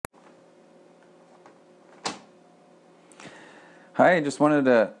Hi, I just wanted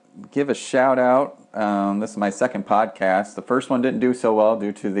to give a shout out. This is my second podcast. The first one didn't do so well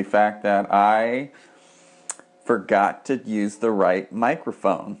due to the fact that I forgot to use the right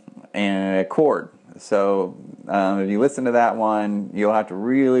microphone and cord. So if you listen to that one, you'll have to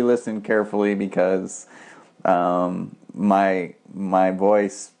really listen carefully because my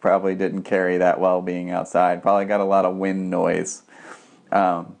voice probably didn't carry that well being outside. Probably got a lot of wind noise.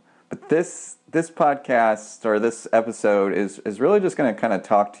 But this podcast or this episode is really just going to kind of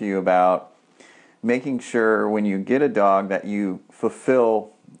talk to you about making sure when you get a dog that you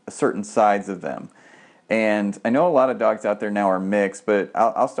fulfill certain sides of them. And I know a lot of dogs out there now are mixed, but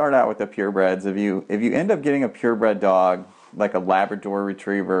I'll start out with the purebreds. If you end up getting a purebred dog like a Labrador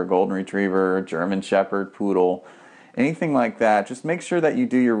Retriever, Golden Retriever, German Shepherd, Poodle, anything like that, just make sure that you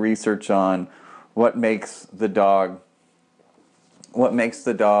do your research on what makes the dog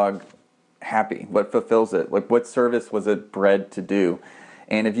happy, what fulfills it, like what service was it bred to do.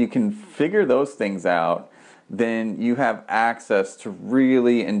 And if you can figure those things out, then you have access to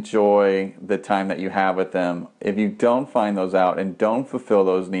really enjoy the time that you have with them. If you don't find those out and don't fulfill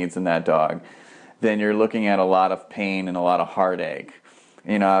those needs in that dog, then you're looking at a lot of pain and a lot of heartache.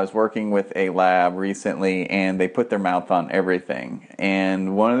 You know, I was working with a lab recently and they put their mouth on everything.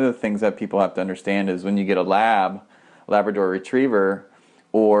 And one of the things that people have to understand is when you get a Labrador Retriever,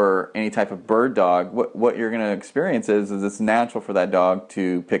 or any type of bird dog, what you're going to experience is it's natural for that dog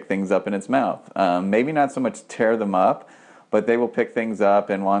to pick things up in its mouth. Maybe not so much tear them up, but they will pick things up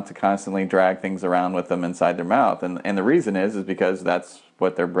and want to constantly drag things around with them inside their mouth. And the reason is because that's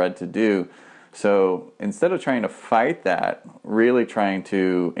what they're bred to do. So instead of trying to fight that, really trying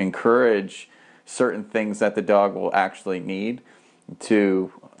to encourage certain things that the dog will actually need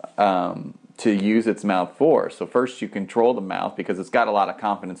to use its mouth for. So first you control the mouth because it's got a lot of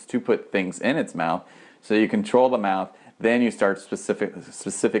confidence to put things in its mouth. So you control the mouth, then you start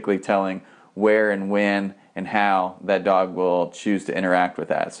specifically telling where and when and how that dog will choose to interact with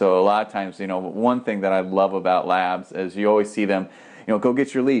that. So a lot of times, one thing that I love about labs is you always see them, go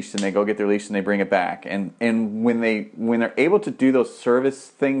get your leash, and they go get their leash and they bring it back. And when they're able to do those service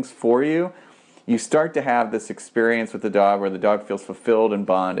things for you, you start to have this experience with the dog where the dog feels fulfilled and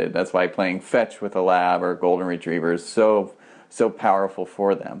bonded. That's why playing fetch with a lab or a golden retriever is so powerful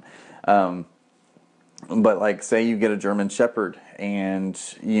for them. But like say you get a German Shepherd and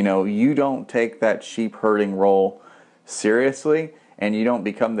you don't take that sheep herding role seriously and you don't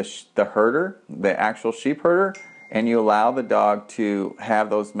become the herder, the actual sheep herder, and you allow the dog to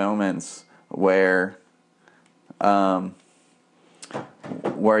have those moments where you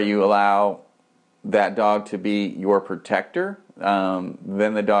allow that dog to be your protector,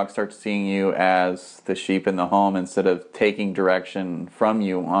 then the dog starts seeing you as the sheep in the home instead of taking direction from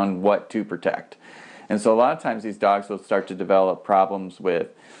you on what to protect. And so a lot of times these dogs will start to develop problems with,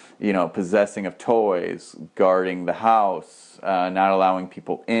 possessing of toys, guarding the house, not allowing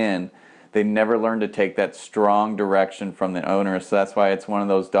people in. They never learn to take that strong direction from the owner. So that's why it's one of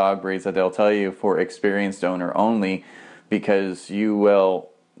those dog breeds that they'll tell you for experienced owner only, because you will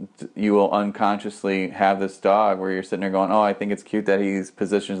unconsciously have this dog where you're sitting there going, oh, I think it's cute that he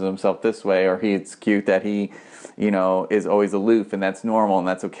positions himself this way, or it's cute that he, is always aloof, and that's normal and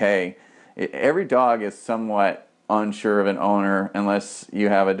that's okay. Every dog is somewhat unsure of an owner unless you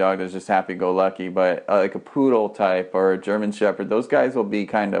have a dog that's just happy-go-lucky, but like a poodle type or a German Shepherd, those guys will be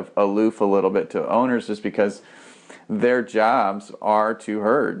kind of aloof a little bit to owners just because their jobs are to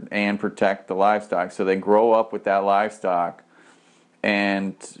herd and protect the livestock. So they grow up with that livestock,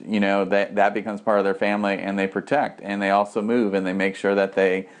 and that becomes part of their family, and they protect, and they also move, and they make sure that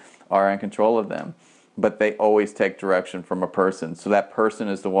they are in control of them. But they always take direction from a person, so that person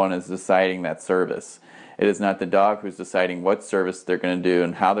is the one who's deciding that service. It is not the dog who's deciding what service they're going to do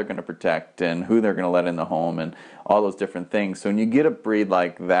and how they're going to protect and who they're going to let in the home and all those different things. So when you get a breed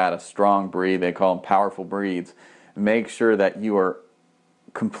like that, a strong breed, they call them powerful breeds, make sure that you are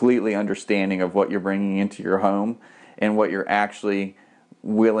completely understanding of what you're bringing into your home and what you're actually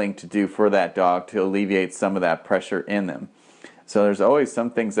willing to do for that dog to alleviate some of that pressure in them. So there's always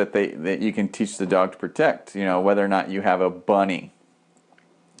some things that you can teach the dog to protect. Whether or not you have a bunny.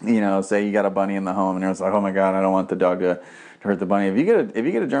 Say you got a bunny in the home and it's like, oh my God, I don't want the dog to hurt the bunny. If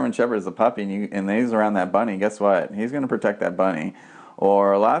you get a German Shepherd as a puppy and he's around that bunny, guess what? He's going to protect that bunny.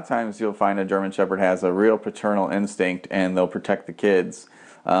 Or a lot of times you'll find a German Shepherd has a real paternal instinct and they'll protect the kids.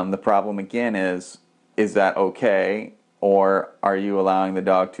 The problem again is that okay? Or are you allowing the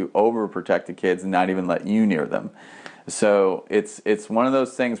dog to overprotect the kids and not even let you near them? So it's one of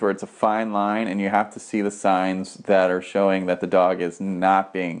those things where it's a fine line, and you have to see the signs that are showing that the dog is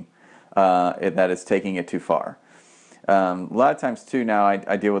not being, that is taking it too far. A lot of times too now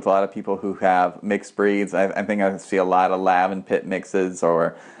I deal with a lot of people who have mixed breeds. I think I see a lot of Lab and Pit mixes,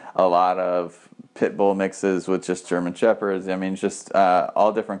 or a lot of Pit Bull mixes with just German Shepherds. I mean, just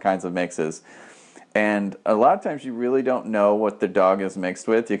all different kinds of mixes. And a lot of times you really don't know what the dog is mixed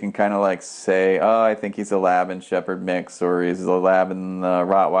with. You can kind of like say, oh, I think he's a Lab and Shepherd mix, or he's a Lab and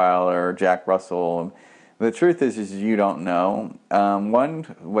Rottweiler, or Jack Russell. The truth is you don't know. One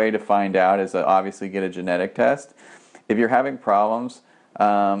way to find out is to obviously get a genetic test. If you're having problems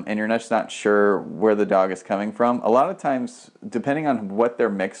and you're just not sure where the dog is coming from, a lot of times, depending on what they're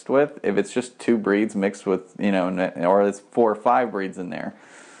mixed with, if it's just 2 breeds mixed with, or it's 4 or 5 breeds in there,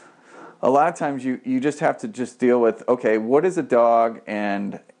 a lot of times you just have to just deal with, okay, what is a dog,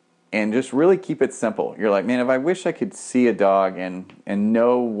 and just really keep it simple. You're like, man, if I wish I could see a dog and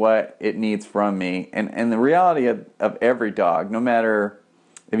know what it needs from me, and the reality of every dog, no matter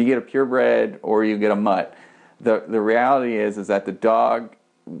if you get a purebred or you get a mutt, the reality is that the dog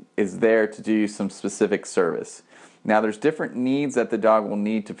is there to do some specific service. Now, there's different needs that the dog will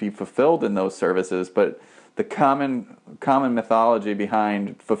need to be fulfilled in those services, but the common mythology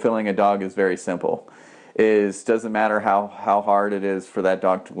behind fulfilling a dog is very simple. Doesn't matter how hard it is for that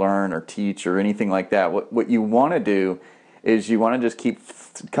dog to learn or teach or anything like that. What you want to do is you want to just keep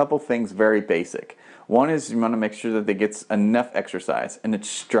a couple things very basic. One is you want to make sure that they get enough exercise and it's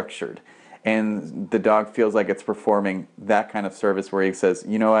structured, and the dog feels like it's performing that kind of service where he says,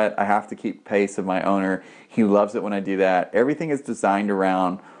 you know what, I have to keep pace of my owner. He loves it when I do that. Everything is designed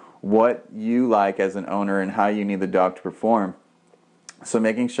around what you like as an owner and how you need the dog to perform. So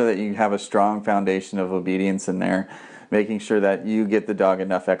making sure that you have a strong foundation of obedience in there, making sure that you get the dog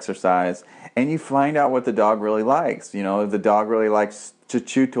enough exercise, and you find out what the dog really likes. If the dog really likes to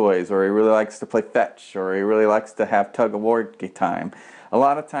chew toys, or he really likes to play fetch, or he really likes to have tug-of-war time. A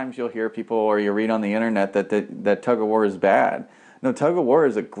lot of times you'll hear people, or you read on the internet that tug-of-war is bad. No, tug-of-war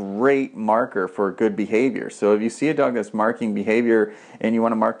is a great marker for good behavior. So if you see a dog that's marking behavior and you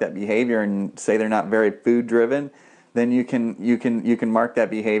want to mark that behavior and say they're not very food-driven, then you can mark that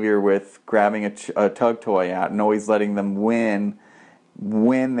behavior with grabbing a tug toy out and always letting them win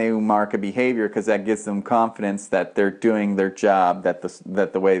when they mark a behavior, because that gives them confidence that they're doing their job that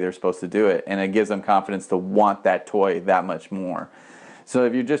the way they're supposed to do it, and it gives them confidence to want that toy that much more. So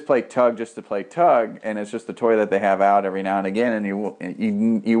if you just play tug just to play tug, and it's just a toy that they have out every now and again, and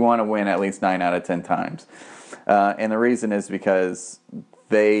you want to win at least 9 out of 10 times. And the reason is because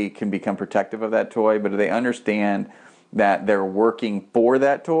they can become protective of that toy, but if they understand that they're working for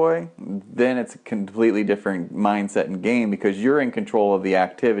that toy, then it's a completely different mindset and game, because you're in control of the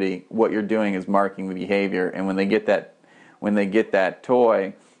activity. What you're doing is marking the behavior, and when they get that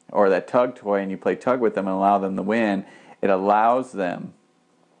toy or that tug toy and you play tug with them and allow them to win, it allows them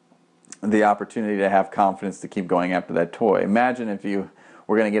the opportunity to have confidence to keep going after that toy. Imagine if you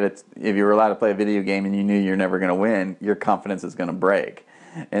were going to if you were allowed to play a video game and you knew you're never going to win, your confidence is going to break.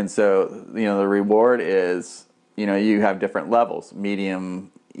 And so, the reward is, you have different levels: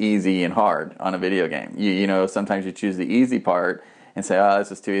 medium, easy, and hard on a video game. Sometimes you choose the easy part and say, oh,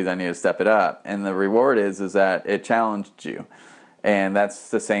 this is too easy, I need to step it up. And the reward is that it challenged you. And that's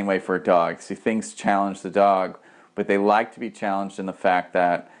the same way for a dog. See, things challenge the dog, but they like to be challenged in the fact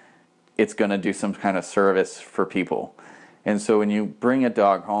that it's going to do some kind of service for people. And so when you bring a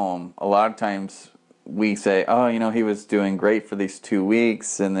dog home, a lot of times we say, oh, he was doing great for these 2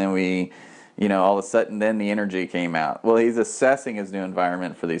 weeks, and then all of a sudden then the energy came out. Well, he's assessing his new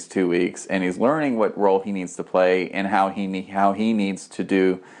environment for these 2 weeks, and he's learning what role he needs to play and how he needs to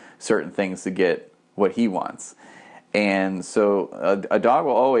do certain things to get what he wants. And so a dog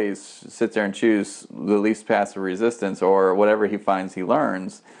will always sit there and choose the least passive resistance, or whatever he finds he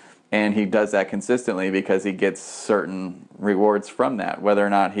learns, and he does that consistently because he gets certain rewards from that, whether or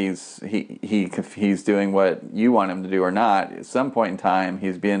not he's doing what you want him to do or not. At some point in time,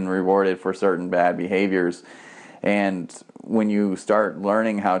 he's been rewarded for certain bad behaviors. And when you start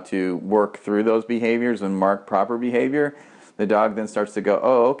learning how to work through those behaviors and mark proper behavior, the dog then starts to go,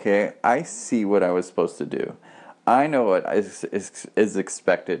 oh, okay, I see what I was supposed to do. I know what is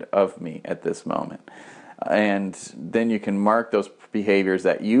expected of me at this moment. And then you can mark those behaviors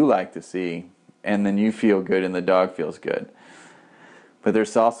that you like to see, and then you feel good and the dog feels good. But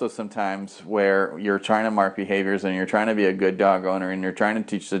there's also some times where you're trying to mark behaviors and you're trying to be a good dog owner and you're trying to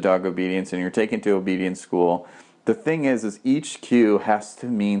teach the dog obedience and you're taking to obedience school. The thing is each cue has to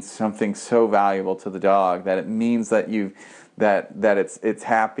mean something so valuable to the dog that it means that it's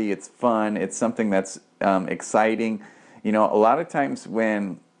happy, it's fun, it's something that's exciting. A lot of times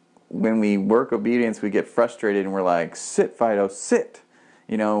when we work obedience, we get frustrated and we're like, sit, Fido, sit.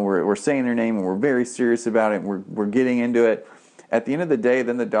 we're saying their name and we're very serious about it. We're getting into it. At the end of the day,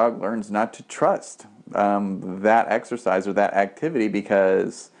 then the dog learns not to trust that exercise or that activity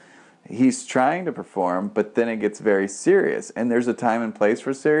because he's trying to perform, but then it gets very serious. And there's a time and place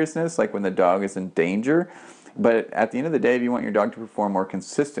for seriousness, like when the dog is in danger. But at the end of the day, if you want your dog to perform more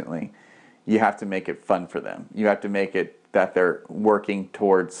consistently, you have to make it fun for them. You have to make it that they're working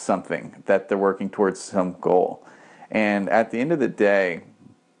towards something, that they're working towards some goal. And at the end of the day,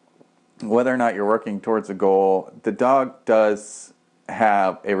 whether or not you're working towards a goal, the dog does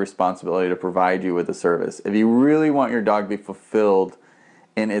have a responsibility to provide you with a service. If you really want your dog to be fulfilled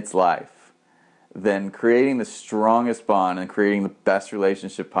in its life, then creating the strongest bond and creating the best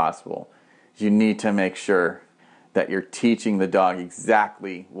relationship possible, you need to make sure that you're teaching the dog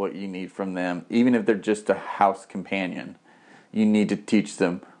exactly what you need from them. Even if they're just a house companion, you need to teach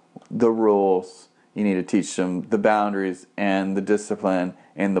them the rules. You need to teach them the boundaries and the discipline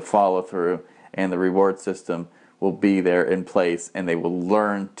and the follow-through, and the reward system will be there in place, and they will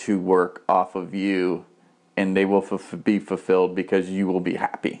learn to work off of you, and they will be fulfilled because you will be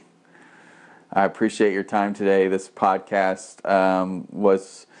happy. I appreciate your time today. This podcast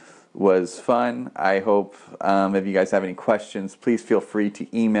was fun. I hope if you guys have any questions, please feel free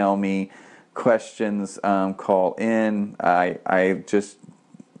to email me questions, call in. I just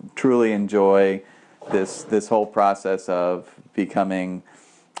truly enjoy this whole process of becoming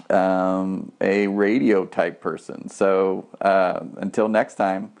a radio type person. So until next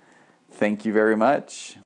time, thank you very much.